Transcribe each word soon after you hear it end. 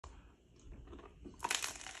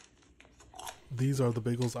These are the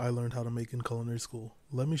bagels I learned how to make in culinary school.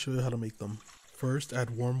 Let me show you how to make them. First, add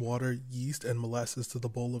warm water, yeast, and molasses to the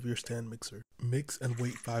bowl of your stand mixer. Mix and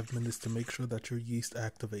wait 5 minutes to make sure that your yeast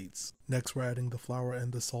activates. Next, we're adding the flour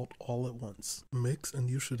and the salt all at once. Mix and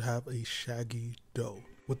you should have a shaggy dough.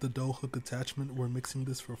 With the dough hook attachment, we're mixing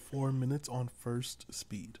this for 4 minutes on first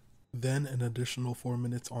speed. Then an additional 4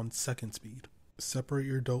 minutes on second speed. Separate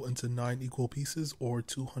your dough into 9 equal pieces or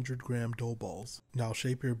 200-gram dough balls. Now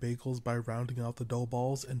shape your bagels by rounding out the dough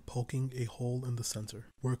balls and poking a hole in the center.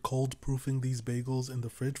 We're cold proofing these bagels in the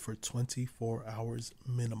fridge for 24 hours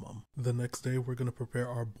minimum. The next day we're going to prepare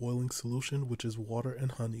our boiling solution, which is water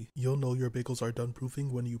and honey. You'll know your bagels are done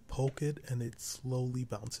proofing when you poke it and it slowly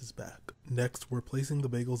bounces back. Next, we're placing the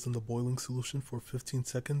bagels in the boiling solution for 15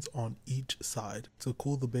 seconds on each side. To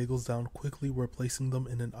cool the bagels down quickly, we're placing them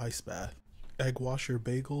in an ice bath. Egg wash your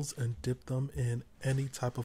bagels and dip them in any type of